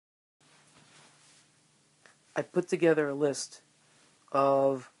I put together a list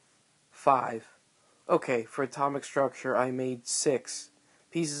of 5. Okay, for atomic structure, I made 6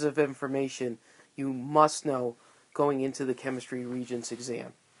 pieces of information you must know going into the Chemistry Regents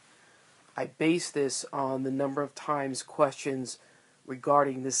exam. I base this on the number of times questions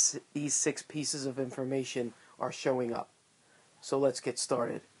regarding these 6 pieces of information are showing up. So let's get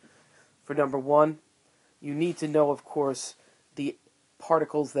started. For number 1, you need to know, of course, the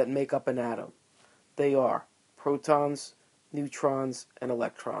particles that make up an atom. They are protons, neutrons, and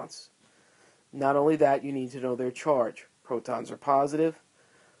electrons. Not only that, you need to know their charge. Protons are positive,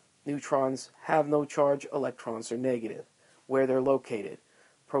 neutrons have no charge, electrons are negative. Where they're located.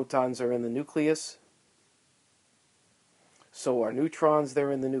 Protons are in the nucleus, so are neutrons,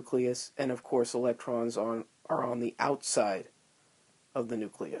 they're in the nucleus, and of course electrons are on the outside of the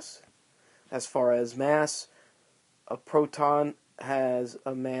nucleus. As far as mass, a proton has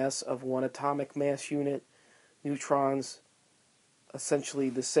a mass of 1 atomic mass unit, neutrons essentially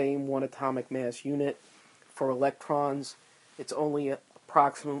the same 1 atomic mass unit. For electrons, it's only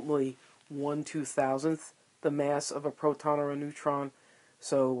approximately 1/2000th the mass of a proton or a neutron,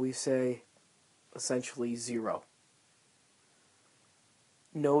 so we say essentially 0.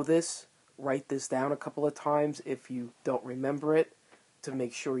 Know this, write this down a couple of times if you don't remember it, to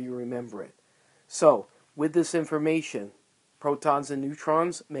make sure you remember it. So, with this information, protons and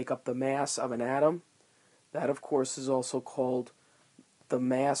neutrons make up the mass of an atom. That, of course, is also called the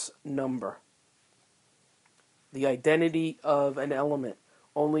mass number. The identity of an element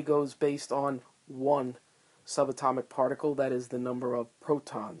only goes based on 1 subatomic particle, that is the number of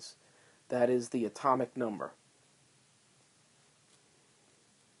protons. That is the atomic number.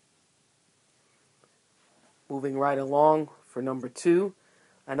 Moving right along, for number 2,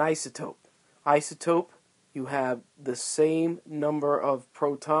 an isotope. Isotope, you have the same number of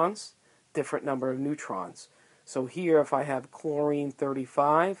protons, different number of neutrons. So here, if I have chlorine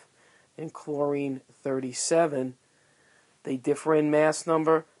 35 and chlorine 37, they differ in mass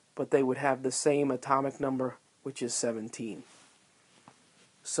number, but they would have the same atomic number, which is 17.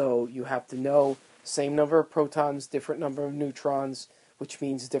 So you have to know same number of protons, different number of neutrons, which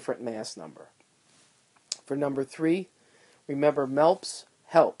means different mass number. For number 3, remember MELPS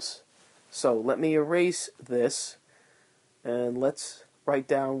helps. So let me erase this, and let's write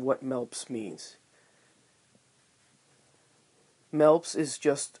down what MELPS means. MELPS is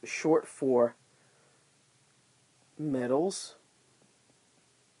just short for metals,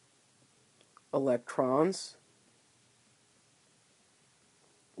 electrons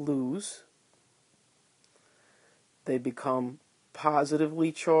lose. They become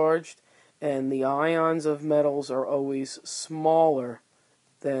positively charged, and the ions of metals are always smaller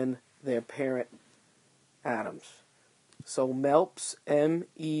than their parent atoms. So MELPS,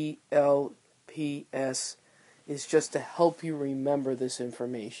 MELPS, is just to help you remember this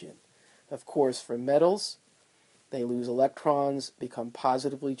information. Of course, for metals, they lose electrons, become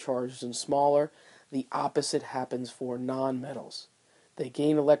positively charged and smaller. The opposite happens for nonmetals. They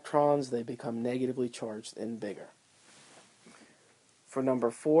gain electrons, they become negatively charged and bigger. For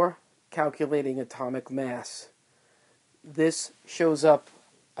number 4, calculating atomic mass. This shows up,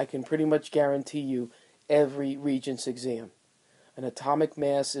 I can pretty much guarantee you, every Regents exam. An atomic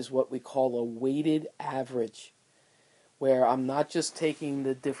mass is what we call a weighted average, where I'm not just taking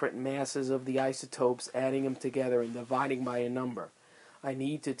the different masses of the isotopes, adding them together and dividing by a number. I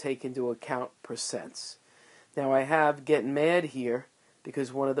need to take into account percents. Now I have get mad here,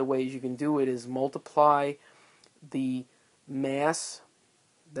 because one of the ways you can do it is multiply the mass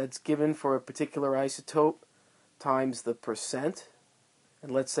that's given for a particular isotope times the percent.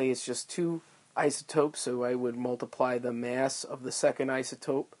 And let's say it's just 2 isotopes, so I would multiply the mass of the second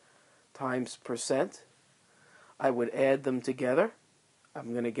isotope times percent. I would add them together.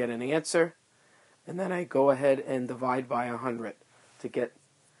 I'm going to get an answer, and then I go ahead and divide by 100 to get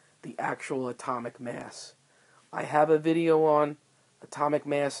the actual atomic mass. I have a video on atomic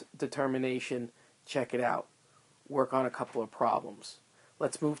mass determination. Check it out. Work on a couple of problems.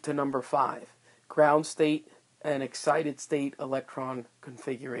 Let's move to number 5, ground state and excited state electron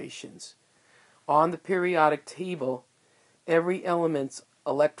configurations. On the periodic table, every element's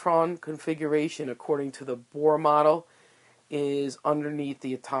electron configuration according to the Bohr model is underneath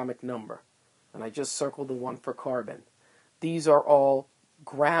the atomic number. And I just circled the one for carbon. These are all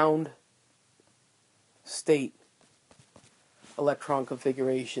ground state electron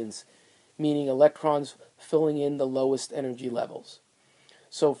configurations, meaning electrons filling in the lowest energy levels.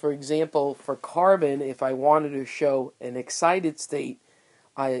 So for example, for carbon, if I wanted to show an excited state,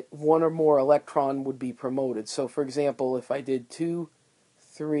 one or more electron would be promoted. So for example, if I did 2,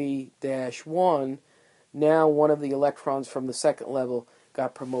 3-1, Now one of the electrons from the second level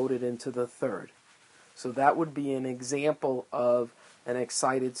got promoted into the third. So that would be an example of an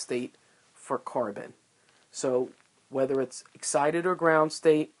excited state for carbon. So whether it's excited or ground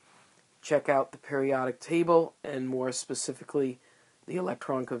state, check out the periodic table and more specifically the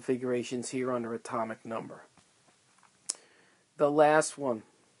electron configurations here under atomic number. The last one,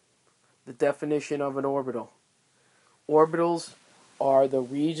 the definition of an orbital. Orbitals are the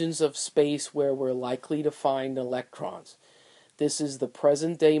regions of space where we're likely to find electrons. This is the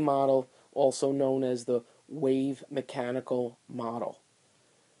present day model, also known as the wave mechanical model.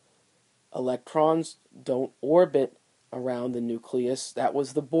 Electrons don't orbit around the nucleus. That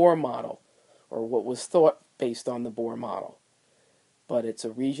was the Bohr model, or what was thought based on the Bohr model. But it's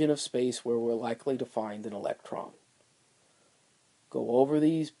a region of space where we're likely to find an electron. Go over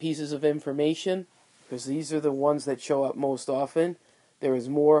these pieces of information, because these are the ones that show up most often. There is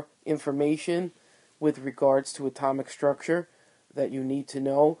more information with regards to atomic structure that you need to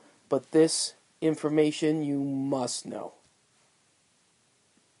know, but this information you must know.